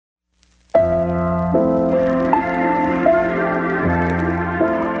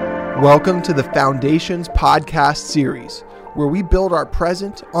Welcome to the Foundations podcast series, where we build our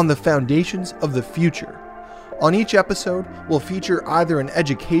present on the foundations of the future. On each episode, we'll feature either an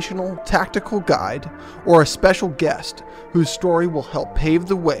educational, tactical guide or a special guest whose story will help pave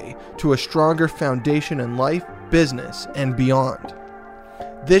the way to a stronger foundation in life, business, and beyond.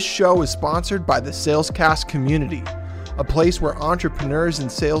 This show is sponsored by the Salescast community, a place where entrepreneurs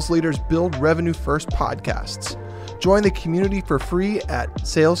and sales leaders build revenue-first podcasts. Join the community for free at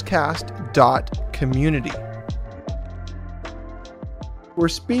salescast.community. We're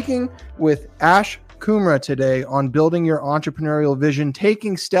speaking with Ash Kumra today on building your entrepreneurial vision,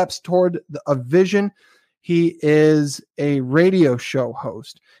 taking steps toward a vision. He is a radio show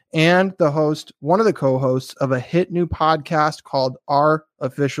host and the host, one of the co-hosts of a hit new podcast called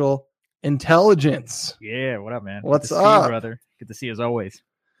Artificial Intelligence. Yeah, what up, man? What's Good to see up, you, brother? Good to see you as always.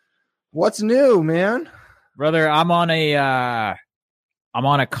 What's new, man? Brother, I'm on a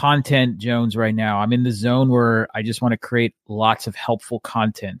content Jones right now. I'm in the zone where I just want to create lots of helpful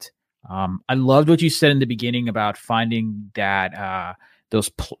content. I loved what you said in the beginning about finding that those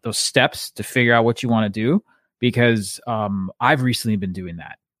steps to figure out what you want to do, because I've recently been doing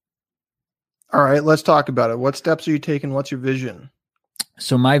that. All right, let's talk about it. What steps are you taking? What's your vision?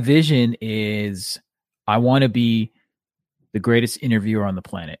 So my vision is I want to be the greatest interviewer on the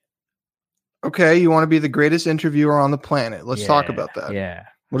planet. Okay, you want to be the greatest interviewer on the planet. Let's talk about that. Yeah.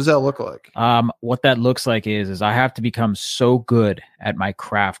 What does that look like? What that looks like is I have to become so good at my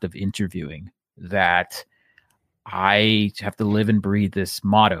craft of interviewing that I have to live and breathe this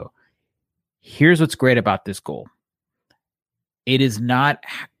motto. Here's what's great about this goal. It is not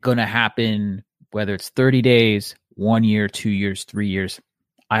going to happen whether it's 30 days, 1 year, 2 years, 3 years.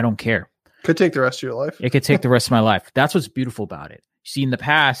 I don't care. Could take the rest of your life. It could take the rest of my life. That's what's beautiful about it. See, in the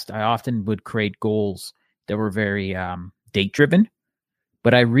past, I often would create goals that were very date-driven,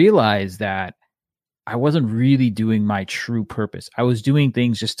 but I realized that I wasn't really doing my true purpose. I was doing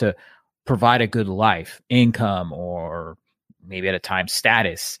things just to provide a good life, income, or maybe at a time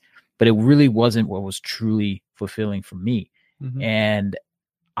status, but it really wasn't what was truly fulfilling for me. Mm-hmm. And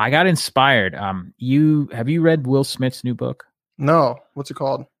I got inspired. Have you read Will Smith's new book? No. What's it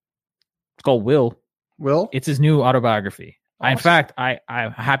called? It's called Will. Will? It's his new autobiography. Awesome. In fact,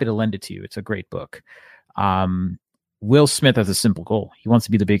 I'm happy to lend it to you. It's a great book. Will Smith has a simple goal. He wants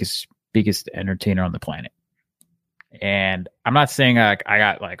to be the biggest entertainer on the planet. And I'm not saying I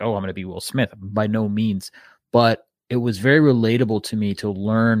got like, I'm going to be Will Smith. By no means. But it was very relatable to me to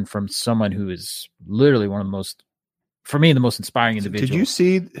learn from someone who is literally one of the most, for me, the most inspiring individual. Did you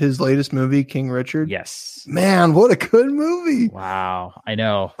see his latest movie, King Richard? Yes. Man, what a good movie! Wow, I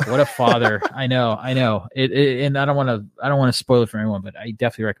know. What a father! I know. And I don't want to spoil it for anyone, but I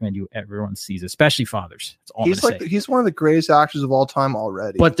definitely recommend everyone sees it, especially fathers. That's all he's one of the greatest actors of all time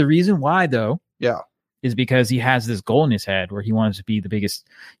already. But the reason why, though, yeah, is because he has this goal in his head where he wants to be the biggest.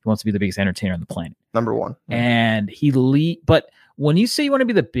 He wants to be the biggest entertainer on the planet, number one. And But when you say you want to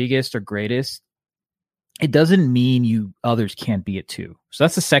be the biggest or greatest, it doesn't mean others can't be it too. So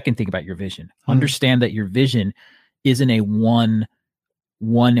that's the second thing about your vision. Mm-hmm. Understand that your vision isn't a one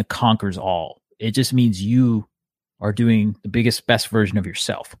conquers all. It just means you are doing the biggest, best version of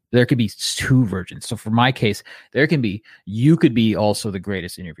yourself. There could be two versions. So for my case, you could be also the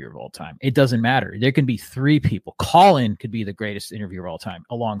greatest interviewer of all time. It doesn't matter. There can be three people. Colin could be the greatest interviewer of all time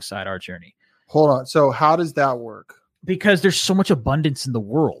alongside our journey. Hold on. So how does that work? Because there's so much abundance in the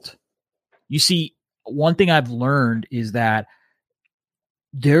world. You see, one thing I've learned is that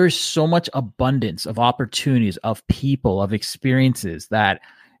there is so much abundance of opportunities, of people, of experiences, that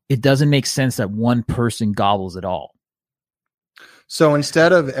it doesn't make sense that one person gobbles it all. So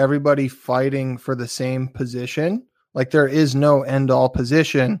instead of everybody fighting for the same position, like there is no end all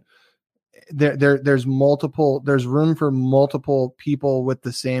position, there's room for multiple people with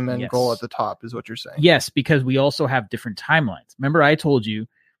the same end goal at the top, is what you're saying. Yes, because we also have different timelines. Remember, I told you,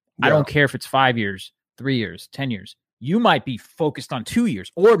 I don't care if it's 5 years, 3 years, 10 years. You might be focused on 2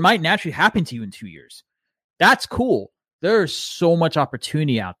 years, or it might naturally happen to you in 2 years. That's cool. There's so much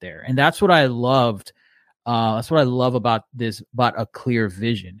opportunity out there. And that's what I loved. That's what I love about a clear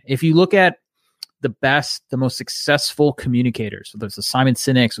vision. If you look at the most successful communicators, whether it's the Simon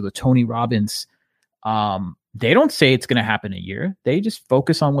Sinek's or the Tony Robbins, they don't say it's going to happen in a year. They just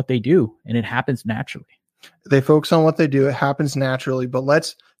focus on what they do, and it happens naturally. They focus on what they do. It happens naturally. But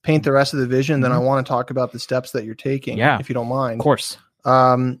let's paint the rest of the vision. Mm-hmm. Then I want to talk about the steps that you're taking, if you don't mind. Of course.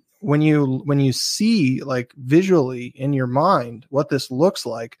 When you see, like, visually in your mind what this looks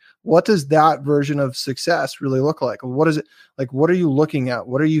like, what does that version of success really look like? What is it like? What are you looking at?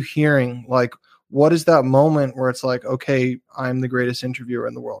 What are you hearing? Like, what is that moment where it's like, okay, I'm the greatest interviewer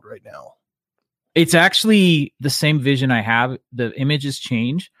in the world right now? It's actually the same vision I have. The images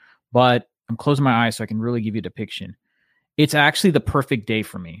change, but I'm closing my eyes so I can really give you a depiction. It's actually the perfect day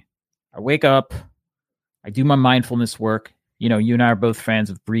for me. I wake up, I do my mindfulness work. You know, you and I are both fans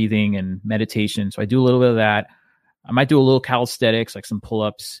of breathing and meditation. So I do a little bit of that. I might do a little calisthenics, like some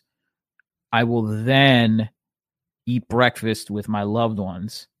pull-ups. I will then eat breakfast with my loved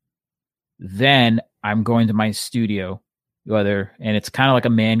ones. Then I'm going to my studio, and it's kind of like a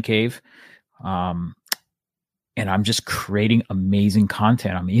man cave. And I'm just creating amazing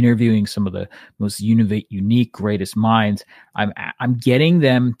content. I'm interviewing some of the most unique, greatest minds. I'm getting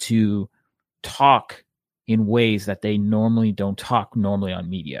them to talk in ways that they normally don't talk normally on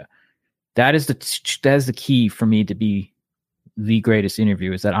media. That is the key for me to be the greatest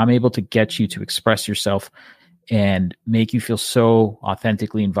interviewer, is that I'm able to get you to express yourself and make you feel so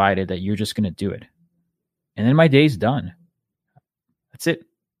authentically invited that you're just going to do it. And then my day's done. That's it.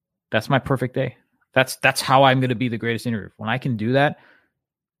 That's my perfect day. That's how I'm going to be the greatest interviewer. When I can do that,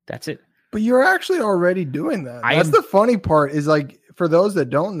 that's it. But you're actually already doing that. That's the funny part, is like, for those that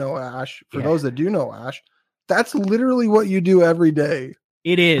don't know Ash, those that do know Ash, that's literally what you do every day.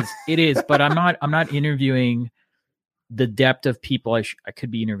 It is. But I'm not interviewing the depth of people I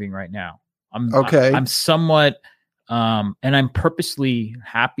could be interviewing right now. I'm somewhat, and I'm purposely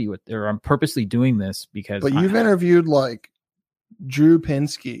I'm purposely doing this because. But you've interviewed like Drew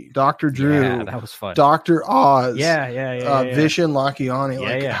Pinsky, Dr. Drew, yeah, that was fun. Dr. Oz, Vishen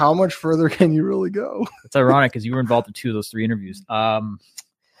Lakhiani. How much further can you really go? It's ironic because you were involved in 2 of those 3 interviews, or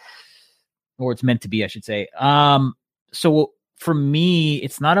it's meant to be, I should say. So for me,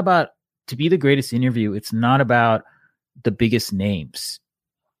 it's not about, to be the greatest interview, it's not about the biggest names.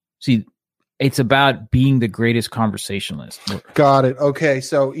 See, it's about being the greatest conversationalist. Got it. Okay,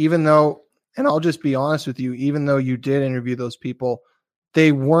 so even though, and I'll just be honest with you, even though you did interview those people,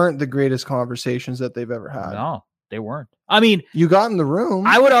 they weren't the greatest conversations that they've ever had. No, they weren't. I mean, you got in the room.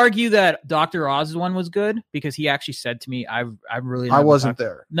 I would argue that Dr. Oz's one was good because he actually said to me, I wasn't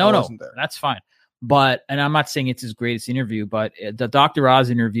there. No, that's fine. But, and I'm not saying it's his greatest interview, but the Dr. Oz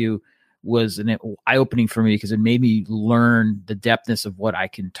interview was an eye-opening for me because it made me learn the depthness of what I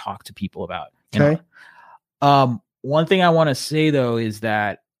can talk to people about. Okay. One thing I want to say though is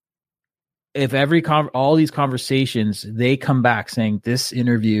that if all these conversations, they come back saying this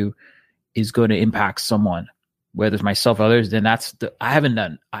interview is going to impact someone, whether it's myself or others, then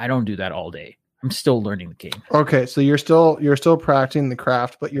I don't do that all day. I'm still learning the game. Okay. So you're still practicing the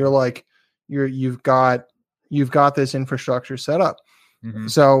craft, but you're like, you've got this infrastructure set up. Mm-hmm.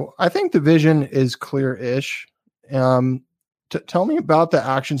 So I think the vision is clear-ish. Tell me about the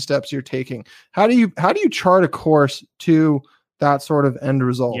action steps you're taking. How do you chart a course to that sort of end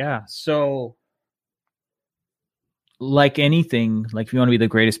result? Yeah. So like anything, like if you want to be the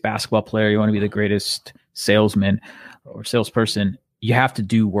greatest basketball player, you want to be the greatest salesman or salesperson, you have to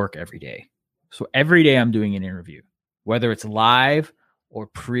do work every day. So every day I'm doing an interview, whether it's live or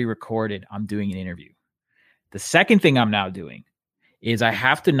pre-recorded, I'm doing an interview. The second thing I'm now doing is I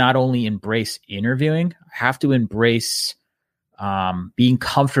have to not only embrace interviewing, I have to embrace being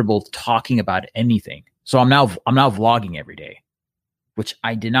comfortable talking about anything. So I'm now vlogging every day, which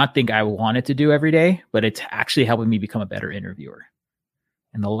I did not think I wanted to do every day, but it's actually helping me become a better interviewer.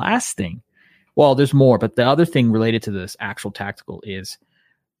 And the last thing, well, there's more, but the other thing related to this actual tactical is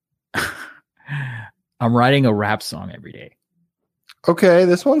I'm writing a rap song every day. Okay,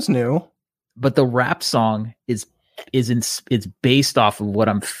 this one's new. But the rap song it's based off of what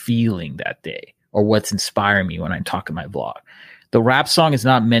I'm feeling that day or what's inspiring me when I'm talking my vlog. The rap song is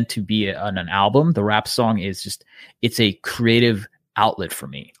not meant to be on an album. The rap song is it's a creative outlet for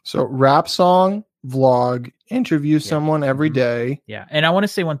me. So rap song, vlog, interview someone every day. Yeah. And I want to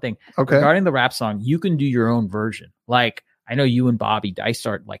say one thing. Okay. Regarding the rap song, you can do your own version. Like I know you and Bobby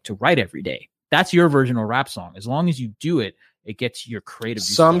Dysart like to write every day. That's your version of a rap song. As long as you do it, it gets your creative.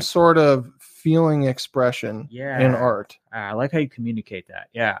 Some sort of feeling expression in art. I like how you communicate that.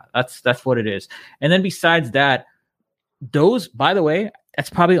 Yeah, that's what it is. And then besides that, those, by the way,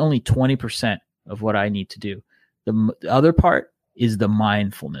 that's probably only 20% of what I need to do. The other part is the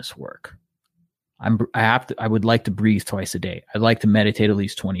mindfulness work. I would like to breathe twice a day. I'd like to meditate at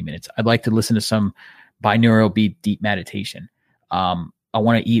least 20 minutes. I'd like to listen to some binaural beat deep meditation. I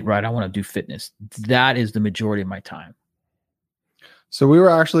want to eat right. I want to do fitness. That is the majority of my time. So we were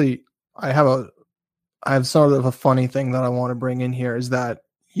actually, I have sort of a funny thing that I want to bring in here is that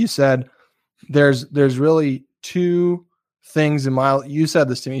you said there's really two things you said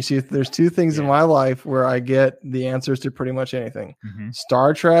this to me. See, there's two things in my life where I get the answers to pretty much anything.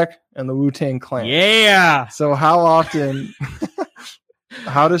 Star Trek and the Wu-Tang Clan. Yeah. So how often,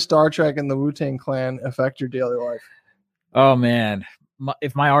 how does Star Trek and the Wu-Tang Clan affect your daily life? Oh man.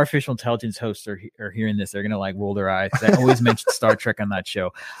 If my artificial intelligence hosts are hearing this, they're going to like roll their eyes. I always mention Star Trek on that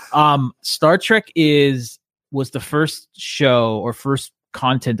show. Star Trek was the first show or first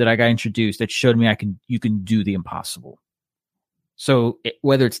content that I got introduced that showed me you can do the impossible. So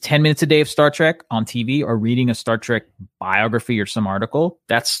whether it's 10 minutes a day of Star Trek on TV or reading a Star Trek biography or some article,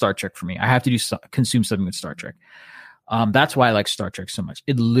 that's Star Trek for me. I have to consume something with Star Trek. That's why I like Star Trek so much.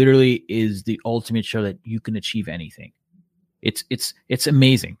 It literally is the ultimate show that you can achieve anything. It's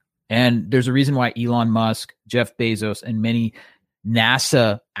amazing. And there's a reason why Elon Musk, Jeff Bezos, and many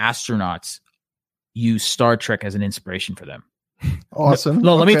NASA astronauts use Star Trek as an inspiration for them. Awesome.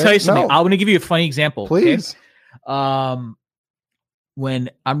 No, let me tell you something. I'm going to give you a funny example. Please. Okay? When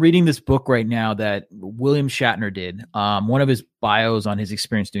I'm reading this book right now that William Shatner did, one of his bios on his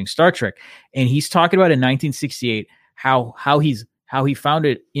experience doing Star Trek, and he's talking about in 1968 how he found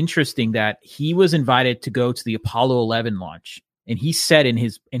it interesting that he was invited to go to the Apollo 11 launch. And he said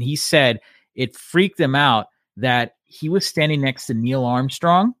it freaked him out that he was standing next to Neil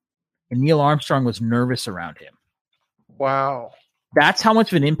Armstrong and Neil Armstrong was nervous around him. Wow. That's how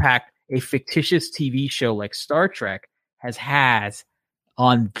much of an impact a fictitious TV show like Star Trek has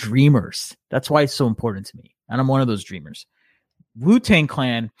on dreamers. That's why it's so important to me. And I'm one of those dreamers. Wu-Tang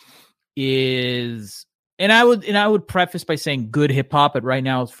Clan is... And I would preface by saying good hip hop, but right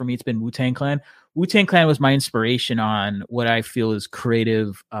now for me it's been Wu-Tang Clan. Wu-Tang Clan was my inspiration on what I feel is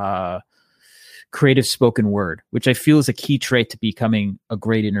creative spoken word, which I feel is a key trait to becoming a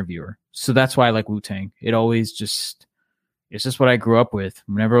great interviewer. So that's why I like Wu-Tang. It's just what I grew up with.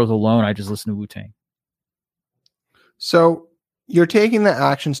 Whenever I was alone, I just listened to Wu-Tang. So you're taking the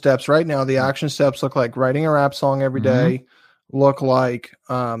action steps right now. The action steps look like writing a rap song every day. Look like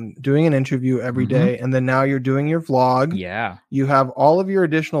doing an interview every day, and then now you're doing your vlog. Yeah, you have all of your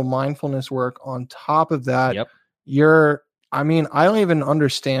additional mindfulness work on top of that. Yep. I don't even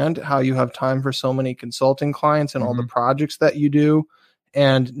understand how you have time for so many consulting clients and all the projects that you do.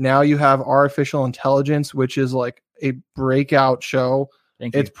 And now you have artificial intelligence, which is like a breakout show.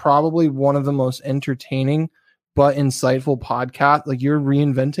 It's probably one of the most entertaining but insightful podcasts. Like, you're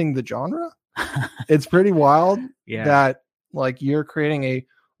reinventing the genre. It's pretty wild that like you're creating a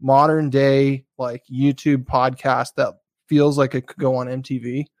modern day like YouTube podcast that feels like it could go on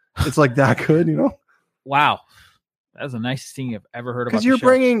MTV. It's like that good, you know? Wow. That's the nicest thing I've ever heard about. Because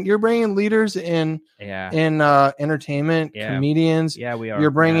you're bringing leaders in entertainment, comedians. Yeah, we are.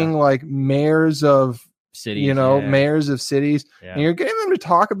 You're bringing like mayors of cities, mayors of cities, and you're getting them to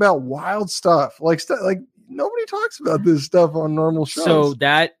talk about wild stuff. Like nobody talks about this stuff on normal shows.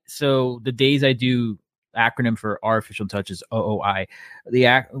 So the days I do acronym for artificial intelligence is OOI.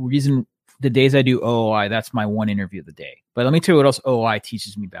 The days I do OOI, that's my one interview of the day. But let me tell you what else OOI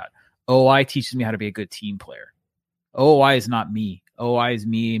teaches me about. OOI teaches me how to be a good team player. OOI is not me. OOI is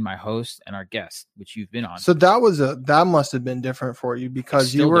me, my host, and our guest, which you've been on. So that must have been different for you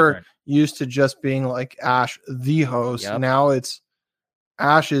because you were used to just being like Ash, the host. Yep. Now it's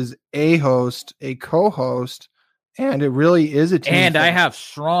Ash is a host, a co-host, and it really is a team. And thing. I have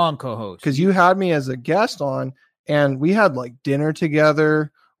strong co-hosts. Because you had me as a guest on, and we had like dinner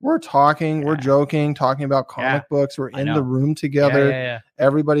together. We're talking, we're joking, talking about comic books. We're in the room together.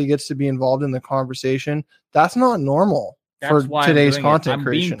 Everybody gets to be involved in the conversation. That's not normal for today's content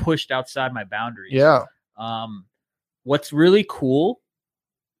creation. I'm being pushed outside my boundaries. Yeah. What's really cool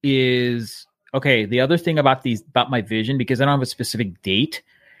is, the other thing about my vision, because I don't have a specific date.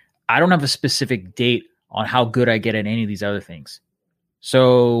 I don't have a specific date on how good I get at any of these other things.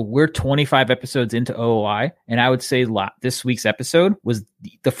 So we're 25 episodes into OOI, and I would say this week's episode was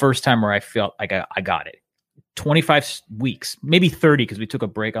the first time where I felt like I got it. 25 weeks, maybe 30, because we took a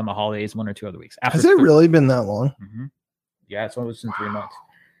break on the holidays, 1 or 2 other weeks. Has it really been that long? Mm-hmm. Yeah, it's almost in 3 months.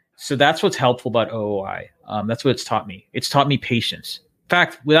 So that's what's helpful about OOI. That's what it's taught me. It's taught me patience. In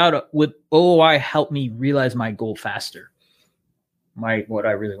fact, with OOI helped me realize my goal faster. What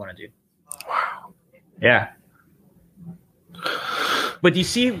I really want to do. Wow. Yeah. But you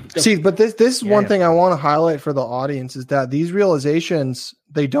see, but this is one thing I want to highlight for the audience is that these realizations,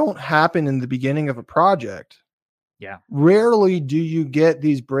 they don't happen in the beginning of a project. Yeah. Rarely do you get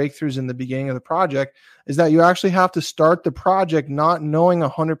these breakthroughs in the beginning of the project, is that you actually have to start the project not knowing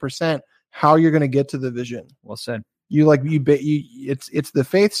 100% how you're going to get to the vision. Well said. It's the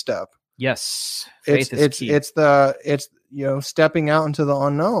faith step. Yes. Faith is key. It's stepping out into the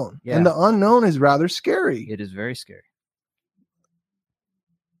unknown. Yeah. And the unknown is rather scary. It is very scary.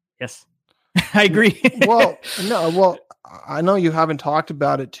 Yes. I agree. Well, I know you haven't talked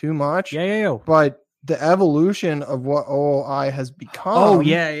about it too much. Yeah. But the evolution of what OOI has become. Oh,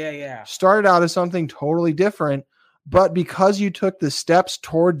 yeah. Started out as something totally different, but because you took the steps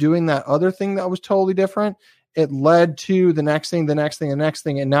toward doing that other thing that was totally different, it led to the next thing,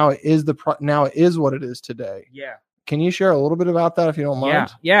 and now it is what it is today. Yeah. Can you share a little bit about that if you don't mind?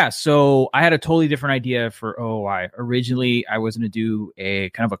 Yeah. So I had a totally different idea for OOI. Originally, I was going to do a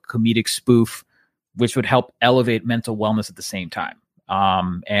kind of a comedic spoof, which would help elevate mental wellness at the same time.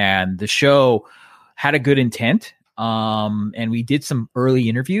 And the show had a good intent. And we did some early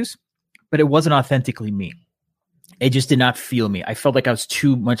interviews, but it wasn't authentically me. It just did not feel me. I felt like I was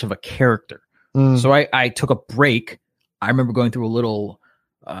too much of a character. So I took a break. I remember going through a little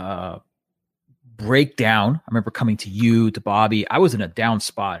breakdown. I remember coming to you, to Bobby. I was in a down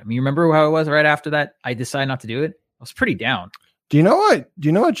spot. I mean, you remember how I was right after that? I decided not to do it. I was pretty down. Do you know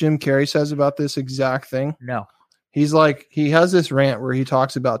what Jim Carrey says about this exact thing? No. He's like, he has this rant where he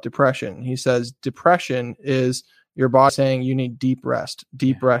talks about depression. He says depression is your body saying you need deep rest.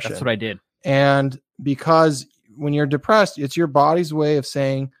 That's what I did. And because when you're depressed, it's your body's way of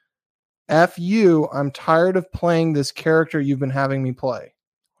saying, F you, I'm tired of playing this character you've been having me play.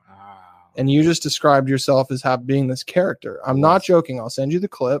 Wow. And you just described yourself as being this character. I'm not joking. I'll send you the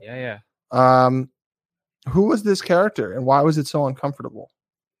clip. Yeah. Who was this character and why was it so uncomfortable?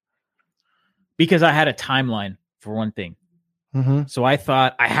 Because I had a timeline, for one thing. Mm-hmm. So I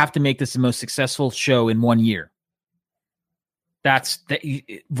thought I have to make this the most successful show in 1 year. That's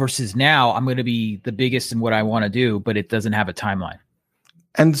versus now I'm going to be the biggest in what I want to do, but it doesn't have a timeline.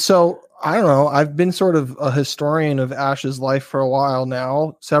 And so I don't know. I've been sort of a historian of Ash's life for a while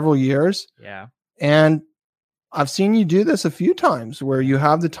now, several years. Yeah. And I've seen you do this a few times where you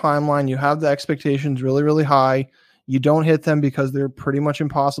have the timeline, you have the expectations really, really high. You don't hit them because they're pretty much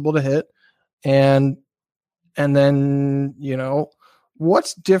impossible to hit. And then,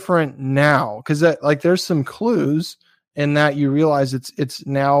 what's different now? Because there's some clues in that you realize it's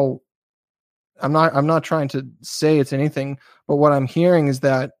now. I'm not trying to say it's anything, but what I'm hearing is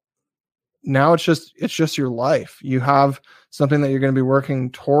that now it's just your life. You have something that you're going to be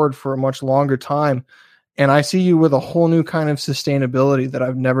working toward for a much longer time. And I see you with a whole new kind of sustainability that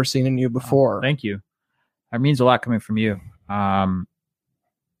I've never seen in you before. Oh, thank you. That means a lot coming from you. I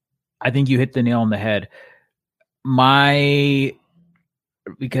think you hit the nail on the head.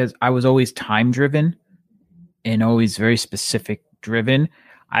 Because I was always time driven and always very specific driven.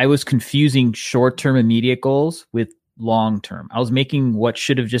 I was confusing short-term immediate goals with long-term. I was making what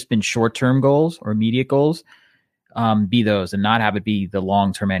should have just been short-term goals or immediate goals be those and not have it be the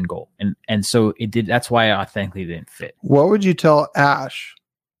long-term end goal. And so it did. That's why I authentically didn't fit. What would you tell Ash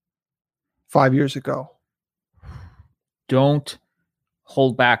 5 years ago? Don't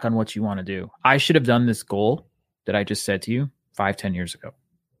hold back on what you want to do. I should have done this goal that I just said to you 5-10 years ago,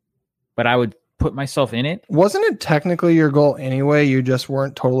 but I would put myself in it. Wasn't it technically your goal anyway? You just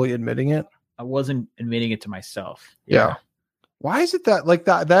weren't totally admitting it. I wasn't admitting it to myself. Yeah. Why is it that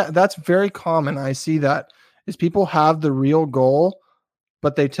that's very common? I see that is people have the real goal,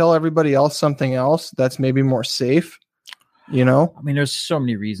 but they tell everybody else something else that's maybe more safe. I mean, there's so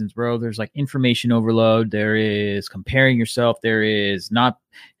many reasons, bro. There's like information overload. There is comparing yourself. There is not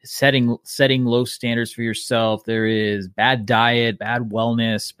setting low standards for yourself. There is bad diet, bad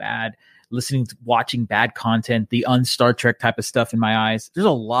wellness, bad watching bad content, the un-Star Trek type of stuff in my eyes. There's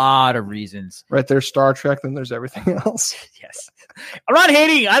a lot of reasons. Right, there's Star Trek, then there's everything else. Yes. I'm not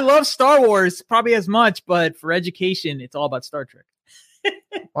hating. I love Star Wars probably as much, but for education, it's all about Star Trek.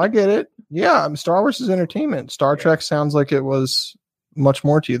 I get it. Yeah, Star Wars is entertainment. Star Trek sounds like it was much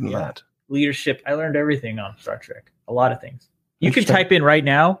more to you than that. Leadership. I learned everything on Star Trek. A lot of things. You can type in right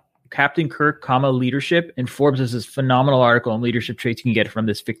now, Captain Kirk, leadership, and Forbes has this phenomenal article on leadership traits you can get from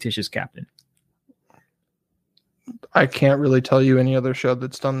this fictitious captain. I can't really tell you any other show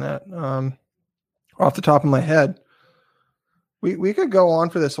that's done that. Off the top of my head. We could go on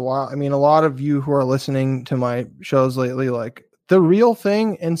for this a while. I mean, a lot of you who are listening to my shows lately, like the real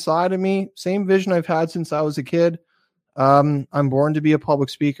thing inside of me, same vision I've had since I was a kid. I'm born to be a public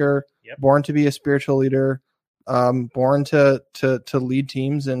speaker, born to be a spiritual leader, born to lead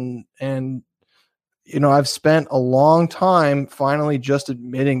teams. And, I've spent a long time finally just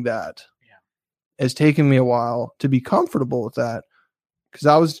admitting that. It's taken me a while to be comfortable with that because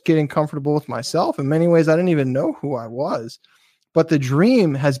I was getting comfortable with myself. In many ways, I didn't even know who I was. But the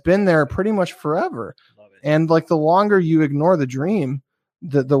dream has been there pretty much forever. And like the longer you ignore the dream,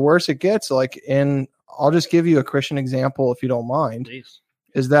 the worse it gets. I'll just give you a Christian example if you don't mind. Please.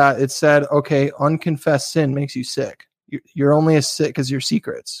 Is that it said, okay, unconfessed sin makes you sick. You're only as sick as your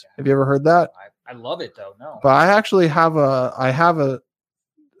secrets. Have you ever heard that? I love it though. No, but I actually have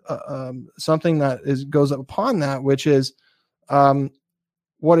something that goes upon that, which is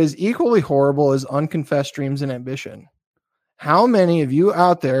what is equally horrible is unconfessed dreams and ambition. How many of you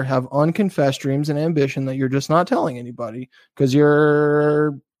out there have unconfessed dreams and ambition that you're just not telling anybody because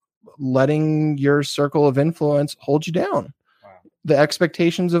you're letting your circle of influence hold you down? Wow. The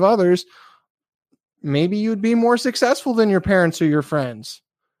expectations of others, maybe you'd be more successful than your parents or your friends,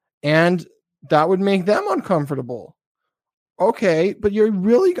 and that would make them uncomfortable. Okay, but are you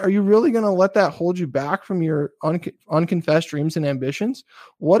really going to let that hold you back from your unconfessed dreams and ambitions?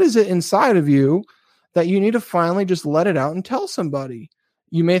 What is it inside of you that you need to finally just let it out and tell somebody?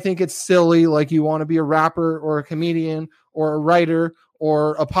 You may think it's silly, like you want to be a rapper or a comedian or a writer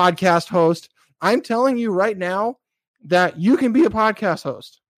or a podcast host. I'm telling you right now that you can be a podcast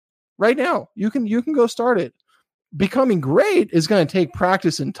host. Right now, you can go start it. Becoming great is going to take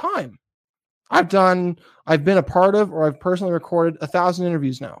practice and time. I've been a part of, or I've personally recorded 1,000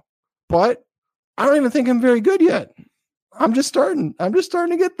 interviews now, but I don't even think I'm very good yet. I'm just starting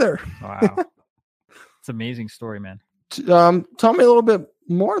to get there. Wow. It's an amazing story, man. Tell me a little bit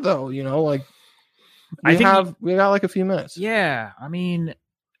more though, like we got like a few minutes. Yeah. I mean,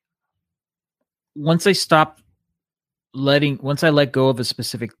 once I let go of a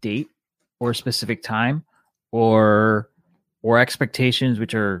specific date or a specific time or expectations,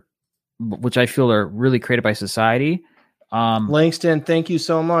 which I feel are really created by society. Langston, thank you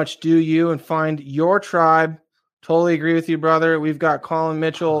so much. Do you and find your tribe. Totally agree with you, brother. We've got Colin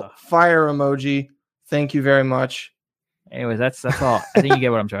Mitchell, fire emoji. Thank you very much. Anyways, that's all. I think you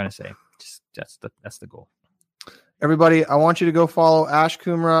get what I'm trying to say. That's the goal. Everybody, I want you to go follow Ash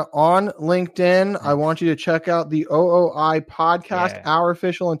Kumra on LinkedIn. I want you to check out the OOI podcast, Our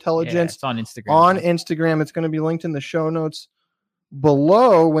Official Intelligence. It's on Instagram. On Instagram. It's going to be linked in the show notes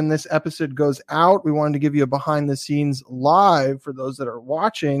below when this episode goes out. We wanted to give you a behind the scenes live for those that are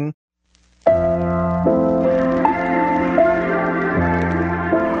watching.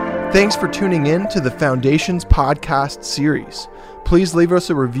 Thanks for tuning in to the Foundations podcast series. Please leave us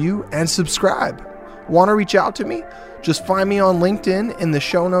a review and subscribe. Want to reach out to me? Just find me on LinkedIn in the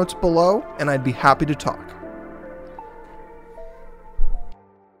show notes below, and I'd be happy to talk.